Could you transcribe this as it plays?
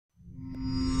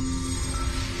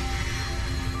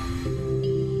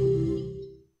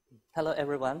Hello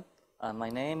everyone, my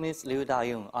name is Liu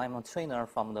Dayong. I'm a trainer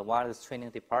from the wireless training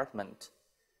department.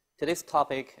 Today's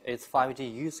topic is 5G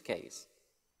use case.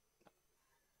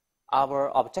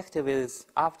 Our objective is,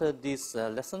 after this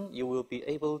lesson, you will be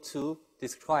able to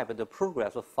describe the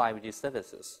progress of 5G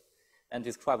services and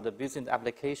describe the business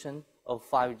application of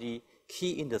 5G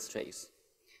key industries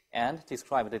and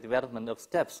describe the development of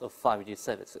steps of 5G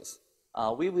services.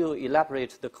 We will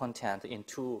elaborate the content in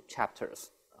two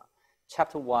chapters.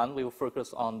 Chapter 1, we will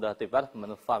focus on the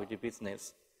development of 5G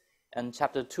business. And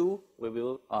Chapter 2, we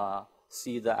will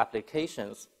see the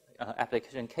application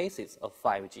cases of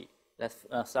 5G. Let's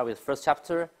start with the first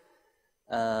chapter.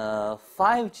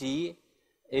 5G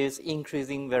is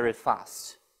increasing very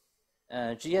fast.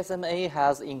 GSMA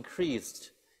has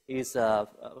increased its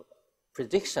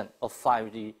prediction of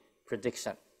 5G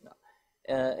prediction.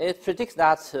 It predicts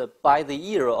that by the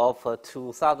year of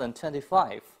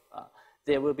 2025,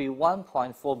 there will be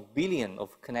 1.4 billion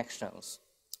of connections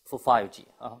for 5G.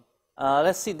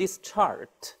 Let's see this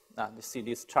chart.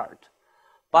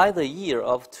 By the year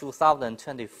of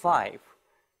 2025,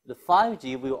 the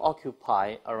 5G will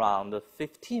occupy around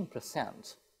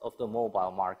 15% of the mobile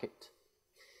market.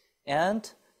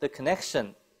 And the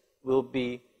connection will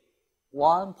be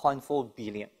 1.4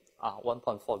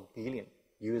 billion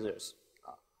users.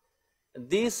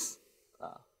 This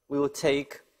will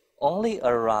take only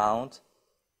around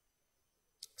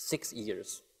 6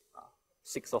 years,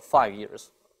 6 or 5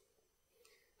 years.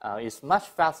 It's much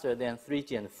faster than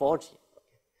 3G and 4G.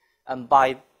 And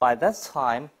by that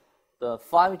time, the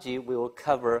 5G will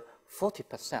cover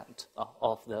 40%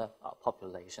 of the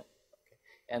population. Okay.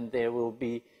 And there will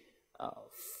be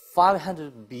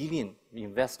 500 billion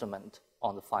investment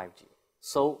on the 5G.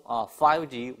 So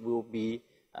 5G will be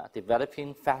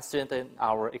developing faster than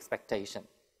our expectation.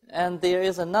 And there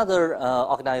is another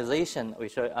organization,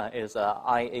 which is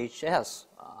IHS,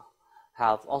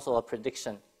 have also a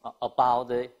prediction about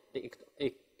the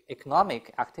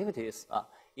economic activities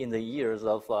in the years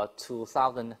of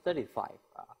 2035,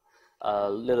 a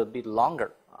little bit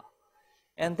longer.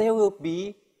 And there will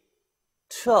be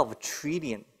 12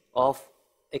 trillion of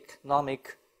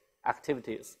economic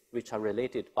activities which are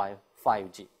related by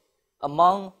 5G.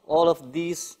 Among all of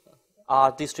these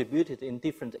are distributed in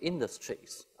different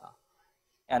industries.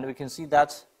 And we can see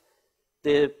that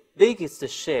the biggest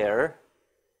share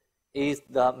is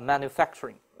the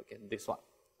manufacturing, okay, this one.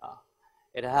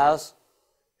 It has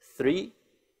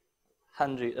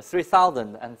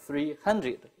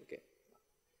 3,300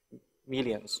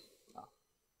 millions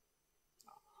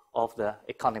of the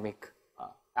economic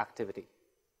activity.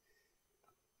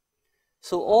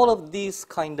 So all of these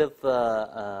kind of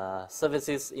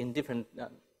services in different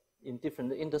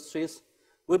industries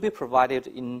will be provided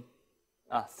in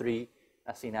 3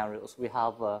 scenarios. We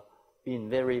have been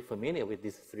very familiar with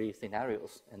these 3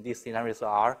 scenarios, and these scenarios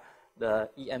are the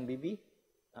EMBB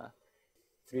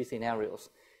 3 scenarios,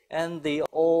 and they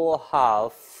all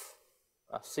have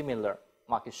a similar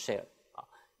market share.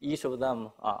 Each of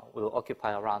them will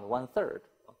occupy around 1/3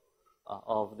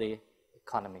 of the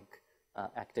economic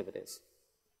activities.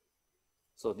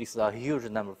 So this is a huge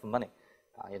number of money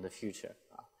in the future.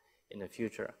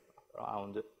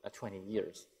 Around 20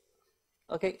 years.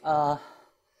 Okay,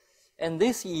 in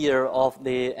this year of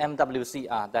the MWC,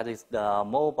 that is the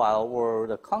Mobile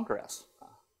World Congress,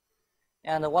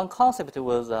 and one concept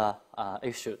was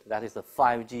issued, that is the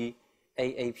 5G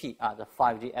AAP, the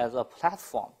 5G as a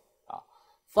platform.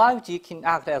 5G can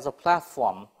act as a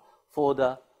platform for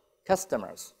the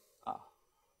customers,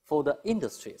 for the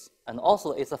industries, and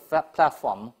also it's a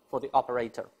platform for the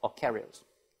operator or carriers.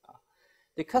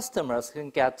 The customers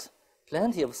can get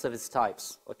plenty of service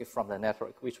types, okay, from the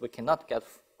network, which we cannot get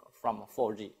from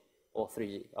 4G or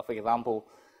 3G. For example,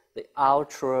 the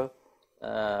ultra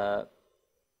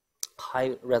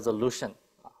high resolution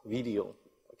video,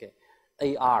 okay,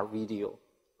 AR video,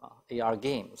 AR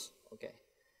games, okay.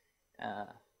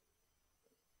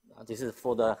 This is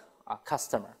for the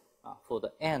customer, for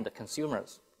the end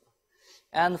consumers.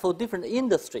 And for different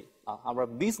industry, our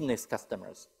business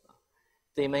customers,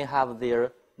 they may have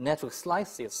their network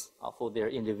slices for their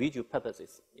individual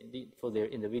purposes, for their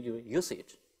individual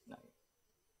usage.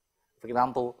 For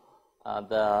example,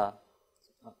 the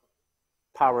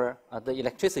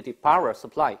electricity power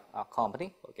supply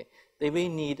company, okay, they may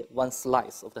need one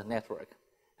slice of the network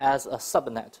as a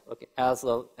subnet, okay, as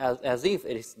if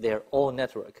it is their own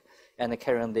network, and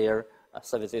carrying their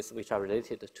services which are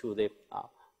related to the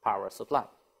power supply.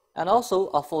 And also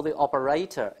for the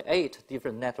operator, 8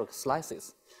 different network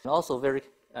slices, and also very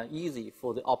easy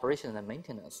for the operation and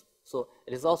maintenance. So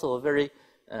it is also a very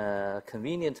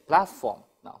convenient platform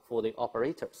now for the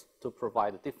operators to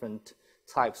provide different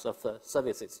types of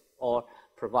services or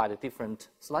provide different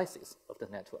slices of the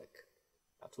network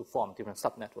to form different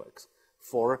subnetworks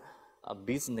for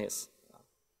business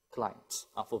clients,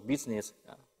 for business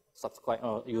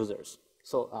users.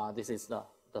 So this is the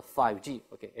 5G.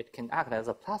 Okay, it can act as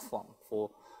a platform for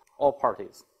all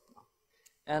parties.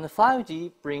 And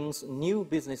 5G brings new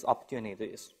business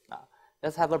opportunities.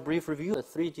 Let's have a brief review of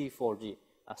 3G, 4G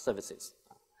services.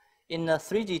 In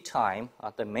 3G time,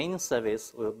 the main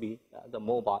service will be the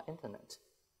mobile internet.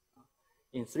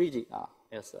 In 3G,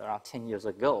 it's around 10 years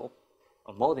ago,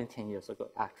 or more than 10 years ago,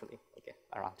 actually, okay,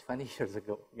 around 20 years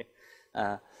ago. Okay.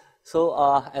 So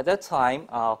at that time,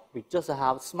 we just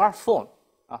have smartphone.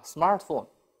 Smartphone,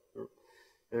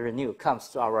 very new, comes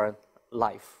to our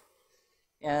life.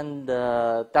 And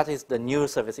that is the new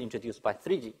service introduced by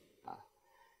 3G.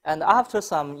 And after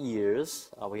some years,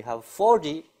 we have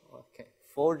 4G. Okay,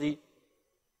 4G.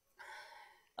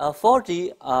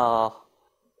 4G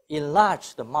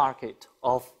enlarged the market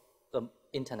of the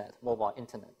internet, mobile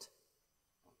internet.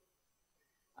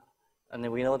 And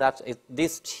we know that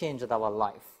this changed our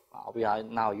life. We are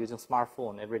now using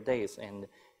smartphone every day, and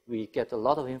we get a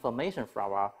lot of information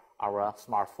from our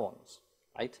smartphones,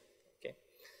 right? Okay.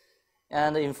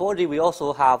 And in 4G, we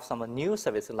also have some new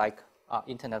services like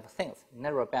Internet of Things,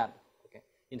 narrowband, okay,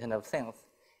 Internet of Things,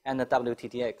 and the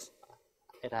WTTX.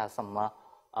 It has some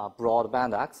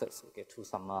broadband access, okay, to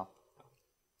some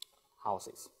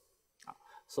houses.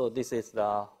 So this is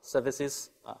the services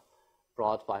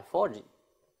brought by 4G.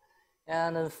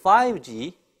 And in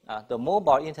 5G, the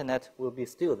mobile internet will be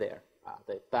still there.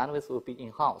 The bandwidth will be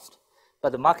enhanced,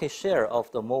 but the market share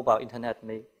of the mobile internet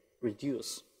may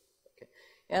reduce. Okay.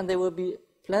 And there will be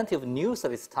plenty of new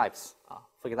service types.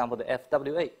 For example, the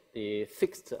FWA, the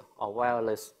fixed or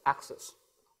wireless access,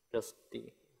 just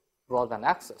the broadband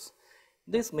access.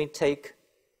 This may take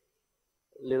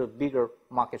a little bigger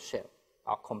market share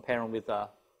comparing with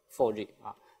 4G,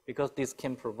 because this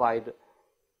can provide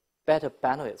better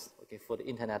bandwidth, okay, for the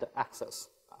internet access.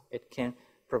 It can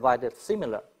provide a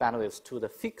similar bandwidth to the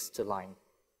fixed line,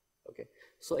 okay.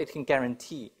 So it can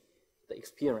guarantee the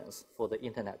experience for the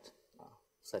internet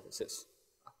services.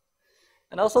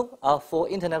 And also for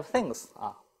Internet of Things,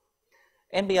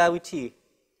 NB-IoT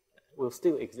will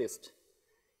still exist.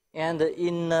 And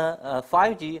in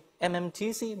 5G,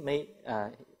 MMTC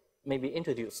may be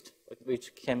introduced,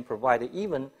 which can provide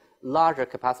even larger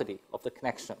capacity of the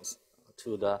connections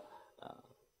to the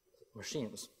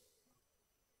machines.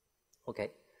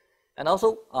 Okay, and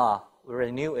also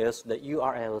very new is the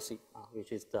URLLC,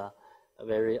 which is the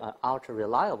very ultra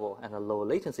reliable and a low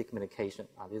latency communication.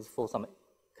 This is for some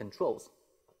controls,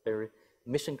 very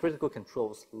mission critical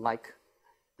controls like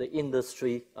the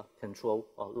industry control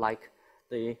or like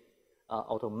the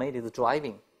automated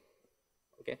driving.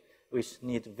 Okay, which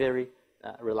need very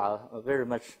very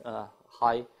much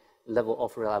high level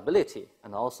of reliability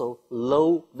and also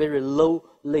very low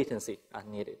latency are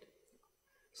needed.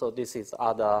 So this is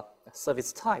other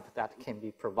service type that can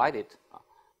be provided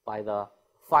by the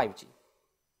 5G.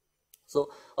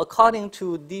 So according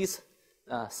to these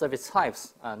service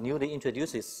types, newly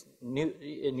introduced,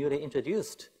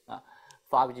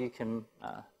 5G can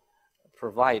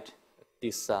provide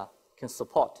this, can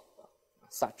support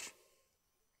such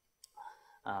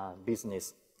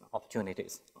business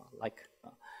opportunities like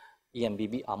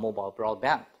eMBB, mobile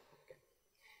broadband,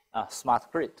 okay, smart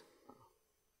grid,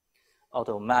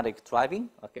 automatic driving,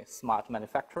 okay, smart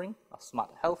manufacturing, smart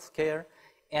healthcare,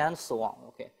 and so on.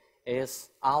 Okay,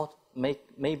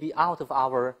 may be out of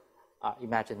our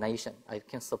imagination. It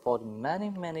can support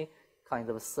many kinds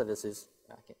of services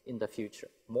in the future,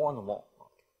 more and more.